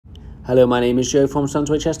Hello, my name is Joe from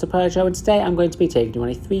Swansway Chester Peugeot, and today I'm going to be taking you on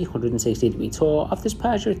a 360-degree tour of this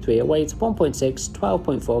Peugeot 308 1.6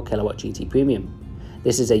 12.4kW GT Premium.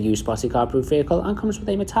 This is a used sporty car approved vehicle and comes with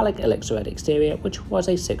a Metallic Elixir Red exterior, which was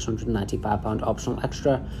a £695 optional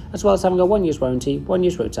extra, as well as having a 1 year's warranty, 1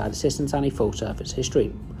 year's roadside assistance and a full service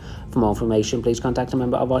history. For more information, please contact a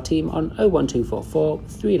member of our team on 01244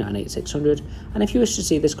 398 600, and if you wish to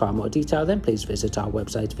see this car in more detail, then please visit our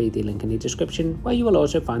website via the link in the description, where you will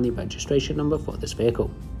also find the registration number for this vehicle.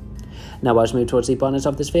 Now, as we move towards the bonnet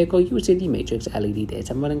of this vehicle, you will see the Matrix LED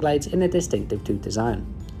daytime running lights in a distinctive tooth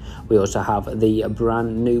design. We also have the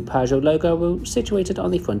brand new Peugeot logo situated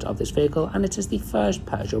on the front of this vehicle, and it is the first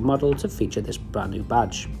Peugeot model to feature this brand new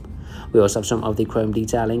badge. We also have some of the chrome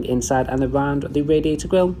detailing inside and around the radiator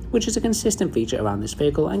grille, which is a consistent feature around this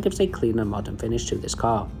vehicle and gives a clean and modern finish to this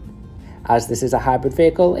car. As this is a hybrid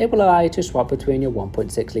vehicle, it will allow you to swap between your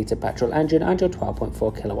 1.6 litre petrol engine and your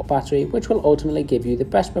 12.4kW battery, which will ultimately give you the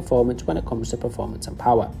best performance when it comes to performance and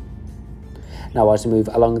power. Now, as we move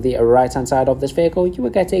along the right hand side of this vehicle, you will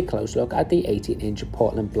get a close look at the 18-inch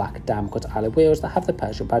Portland black diamond cut alloy wheels that have the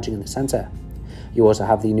Peugeot badging in the centre. You also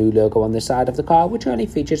have the new logo on the side of the car, which only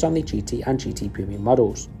features on the GT and GT Premium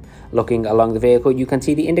models. Looking along the vehicle, you can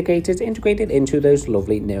see the indicators integrated into those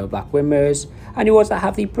lovely neo black wind mirrors, and you also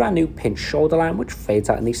have the brand new pinch shoulder line, which fades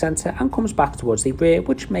out in the centre and comes back towards the rear,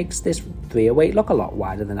 which makes this 308 look a lot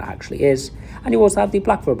wider than it actually is. And you also have the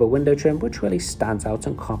black rubber window trim, which really stands out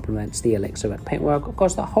and complements the Elixir Red paintwork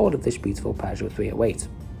across the whole of this beautiful Peugeot 308.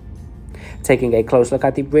 Taking a close look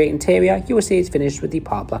at the rear interior, you will see it's finished with the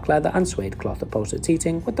part black leather and suede cloth upholstered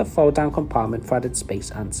seating with the fold down compartment for added space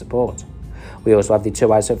and support. We also have the two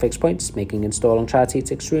ISO fixed points, making installing child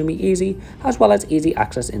seats extremely easy, as well as easy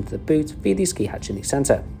access into the boot via the ski hatch in the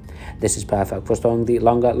centre. This is perfect for storing the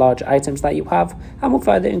longer, large items that you have and will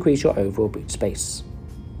further increase your overall boot space.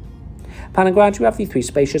 Panning around, you have the three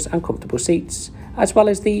spacious and comfortable seats, as well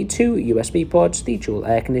as the two USB ports, the dual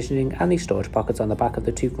air conditioning and the storage pockets on the back of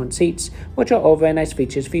the two front seats, which are all very nice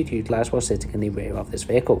features for you to utilise while sitting in the rear of this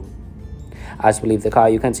vehicle. As we leave the car,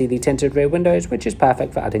 you can see the tinted rear windows, which is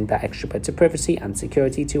perfect for adding that extra bit of privacy and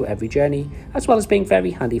security to every journey, as well as being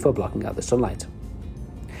very handy for blocking out the sunlight.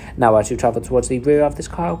 Now, as you travel towards the rear of this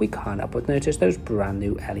car, we can't help but notice those brand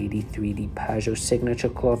new LED 3D Peugeot signature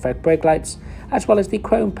claw effect brake lights, as well as the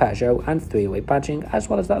chrome Peugeot and 308 badging, as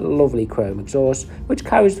well as that lovely chrome exhaust, which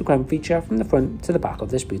carries the chrome feature from the front to the back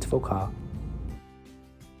of this beautiful car.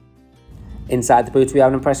 Inside the boot, we have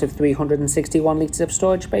an impressive 361 litres of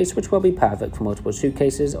storage space, which will be perfect for multiple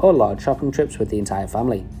suitcases or large shopping trips with the entire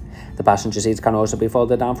family. The passenger seats can also be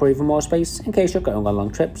folded down for even more space in case you're going on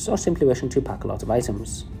long trips or simply wishing to pack a lot of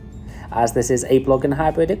items. As this is a plug-in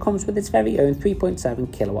hybrid, it comes with its very own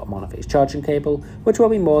 3.7kW Monophase Charging cable, which will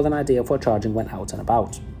be more than ideal for charging when out and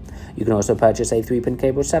about. You can also purchase a 3-pin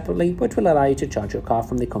cable separately, which will allow you to charge your car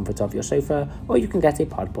from the comfort of your sofa, or you can get a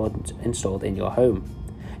pod board installed in your home.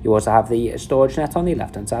 You also have the storage net on the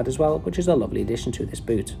left hand side as well, which is a lovely addition to this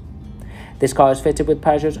boot. This car is fitted with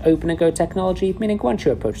Peugeot's open and go technology, meaning once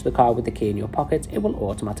you approach the car with the key in your pocket, it will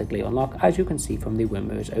automatically unlock, as you can see from the wind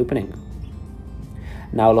mirrors opening.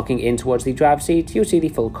 Now, looking in towards the driver's seat, you'll see the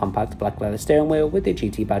full compact black leather steering wheel with the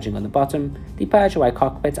GT badging on the bottom, the Peugeot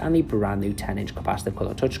i-Cockpit and the brand new 10-inch capacitive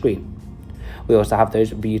colour touchscreen. We also have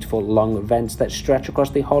those beautiful long vents that stretch across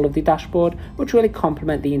the whole of the dashboard, which really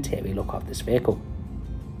complement the interior look of this vehicle.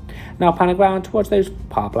 Now, panning around towards those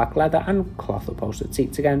part black leather and cloth upholstered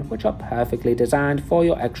seats again, which are perfectly designed for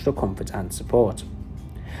your extra comfort and support.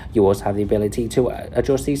 You also have the ability to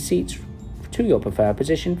adjust these seats to your preferred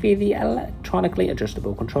position via the electronically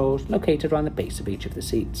adjustable controls located around the base of each of the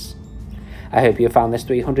seats. I hope you found this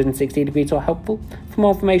 360-degree tour helpful. For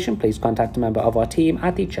more information, please contact a member of our team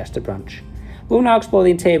at the Chester branch. We'll now explore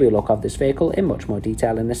the interior look of this vehicle in much more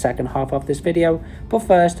detail in the second half of this video, but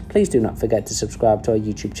first, please do not forget to subscribe to our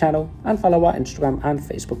YouTube channel and follow our Instagram and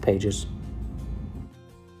Facebook pages.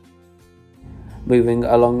 Moving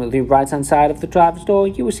along the right hand side of the driver's door,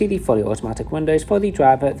 you will see the fully automatic windows for the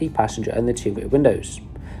driver, the passenger and the two rear windows.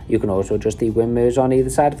 You can also adjust the wind mirrors on either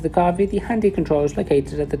side of the car via the handy controls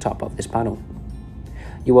located at the top of this panel.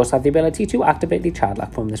 You also have the ability to activate the child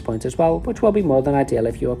lock from this point as well, which will be more than ideal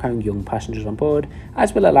if you are carrying young passengers on board,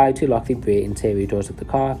 as will allow you to lock the rear interior doors of the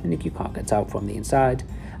car, meaning you can't get out from the inside.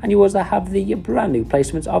 And you also have the brand new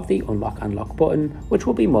placement of the unlock and lock button, which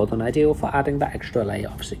will be more than ideal for adding that extra layer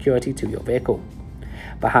of security to your vehicle.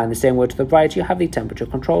 Behind the steering wheel to the right, you have the temperature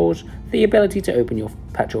controls, the ability to open your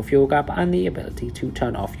petrol fuel gap and the ability to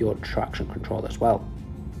turn off your traction control as well.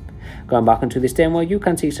 Going back onto the steering wheel, you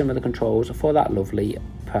can see some of the controls for that lovely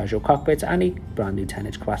Peugeot cockpit and a brand new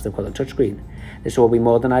 10-inch capacitive colour touchscreen. This will be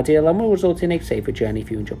more than ideal and will result in a safer journey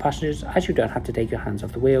for you and your passengers, as you don't have to take your hands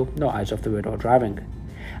off the wheel nor eyes off the road while driving.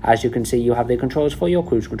 As you can see, you have the controls for your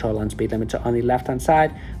cruise control and speed limiter on the left hand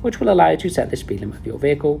side, which will allow you to set the speed limit of your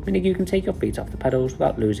vehicle, meaning you can take your feet off the pedals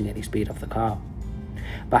without losing any speed off the car.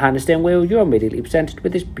 Behind the steering wheel, you are immediately presented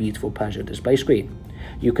with this beautiful Peugeot display screen.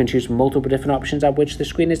 You can choose multiple different options at which the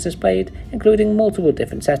screen is displayed, including multiple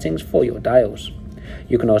different settings for your dials.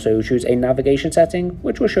 You can also choose a navigation setting,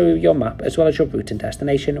 which will show you your map as well as your route and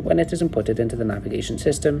destination when it is inputted into the navigation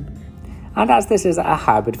system. And as this is a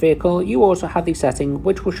hybrid vehicle, you also have the setting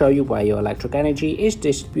which will show you where your electric energy is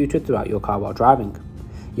distributed throughout your car while driving.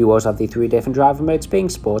 You also have the 3 different driver modes being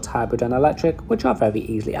Sport, Hybrid and Electric, which are very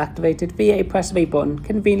easily activated via a press of a button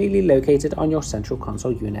conveniently located on your central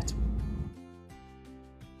console unit.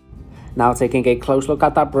 Now taking a close look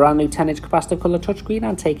at that brand new 10-inch capacitive colour touchscreen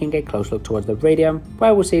and taking a close look towards the radio,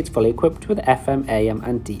 where we'll see it's fully equipped with FM, AM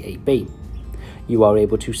and DAB. You are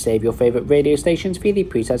able to save your favourite radio stations via the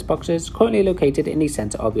presets boxes currently located in the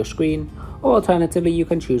centre of your screen, or alternatively you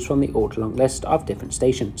can choose from the ultra-long list of different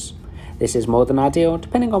stations. This is more than ideal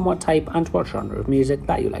depending on what type and what genre of music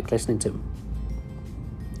that you like listening to.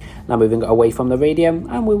 Now moving away from the radio,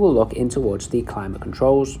 and we will look in towards the climate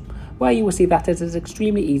controls, where you will see that it is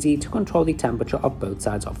extremely easy to control the temperature of both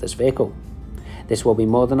sides of this vehicle. This will be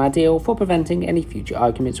more than ideal for preventing any future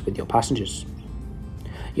arguments with your passengers.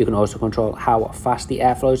 You can also control how fast the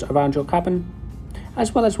air flows around your cabin,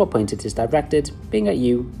 as well as what point it is directed, being at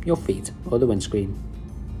you, your feet or the windscreen.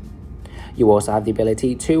 You also have the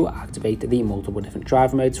ability to activate the multiple different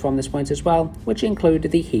driver modes from this point as well, which include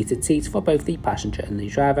the heated seats for both the passenger and the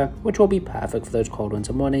driver, which will be perfect for those cold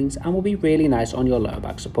winter mornings and will be really nice on your lower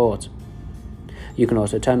back support. You can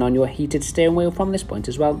also turn on your heated steering wheel from this point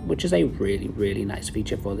as well, which is a really nice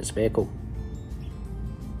feature for this vehicle.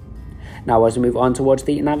 Now as we move on towards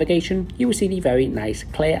the navigation, you will see the very nice,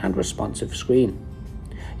 clear and responsive screen.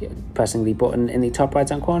 Pressing the button in the top right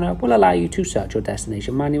hand corner will allow you to search your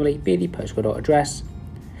destination manually via the postcode or address,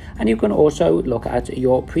 and you can also look at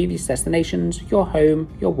your previous destinations, your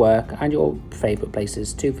home, your work and your favourite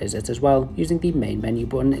places to visit as well, using the main menu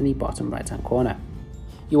button in the bottom right hand corner.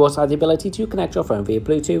 You also have the ability to connect your phone via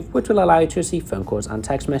Bluetooth, which will allow you to receive phone calls and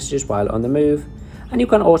text messages while on the move, and you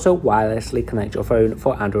can also wirelessly connect your phone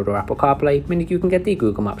for Android or Apple CarPlay, meaning you can get the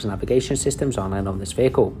Google Maps navigation systems online on this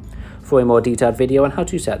vehicle. For a more detailed video on how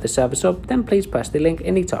to set this service up, then please press the link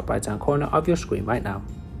in the top right hand corner of your screen right now.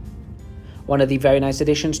 One of the very nice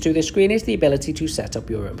additions to this screen is the ability to set up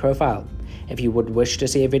your own profile. If you would wish to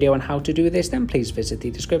see a video on how to do this, then please visit the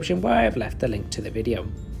description where I have left the link to the video.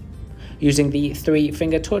 Using the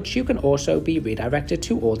 3-finger touch, you can also be redirected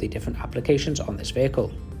to all the different applications on this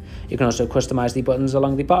vehicle. You can also customize the buttons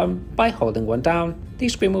along the bottom. By holding one down, the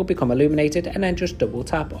screen will become illuminated and then just double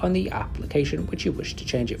tap on the application which you wish to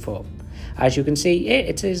change it for. As you can see,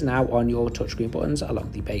 it is now on your touchscreen buttons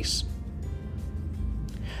along the base.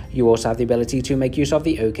 You also have the ability to make use of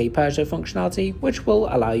the OK Peugeot functionality, which will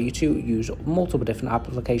allow you to use multiple different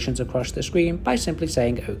applications across the screen by simply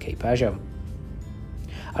saying OK Peugeot.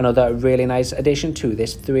 Another really nice addition to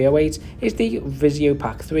this 308 is the Visio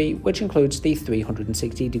Pack 3, which includes the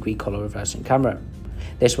 360-degree colour reversing camera.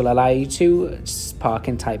 This will allow you to park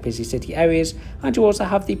in tight busy city areas, and you also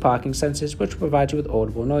have the parking sensors which will provide you with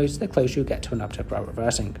audible noise the closer you get to an object while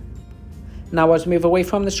reversing. Now as we move away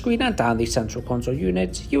from the screen and down the central console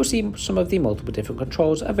unit, you will see some of the multiple different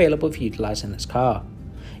controls available for utilising this car.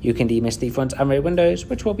 You can demist the front and rear windows,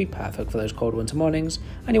 which will be perfect for those cold winter mornings,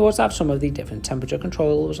 and you also have some of the different temperature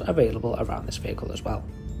controls available around this vehicle as well.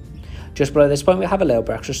 Just below this point we have a little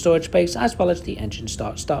bit extra storage space, as well as the engine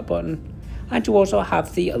start button, and you also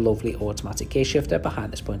have the lovely automatic gear shifter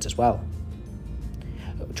behind this point as well.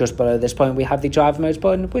 Just below this point we have the driver modes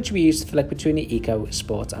button, which we use to flick between the Eco,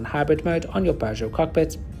 Sport and Hybrid mode on your Peugeot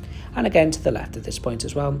cockpit. And again to the left at this point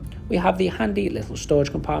as well, we have the handy little storage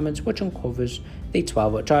compartment which uncovers the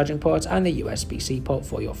 12-volt charging port and the USB-C port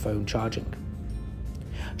for your phone charging.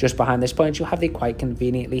 Just behind this point you have the quite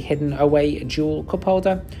conveniently hidden away dual cup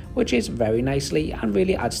holder, which is very nicely and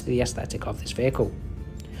really adds to the aesthetic of this vehicle.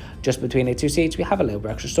 Just between the two seats we have a little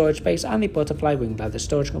bit extra storage space and the butterfly wing leather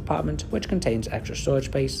storage compartment, which contains extra storage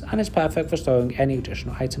space and is perfect for storing any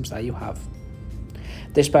additional items that you have.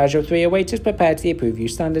 This Peugeot 308 is prepared to the approved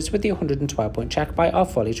use standards with the 112-point check by our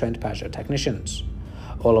fully trained Peugeot technicians.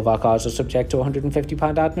 All of our cars are subject to a £150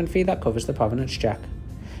 admin fee that covers the provenance check.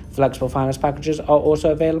 Flexible finance packages are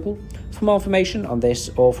also available. For more information on this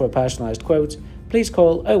or for a personalised quote, please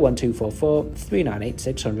call 01244 398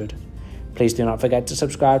 600. Please do not forget to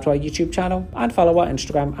subscribe to our YouTube channel and follow our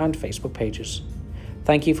Instagram and Facebook pages.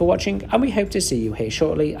 Thank you for watching, and we hope to see you here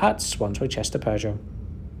shortly at Swansway Chester Peugeot.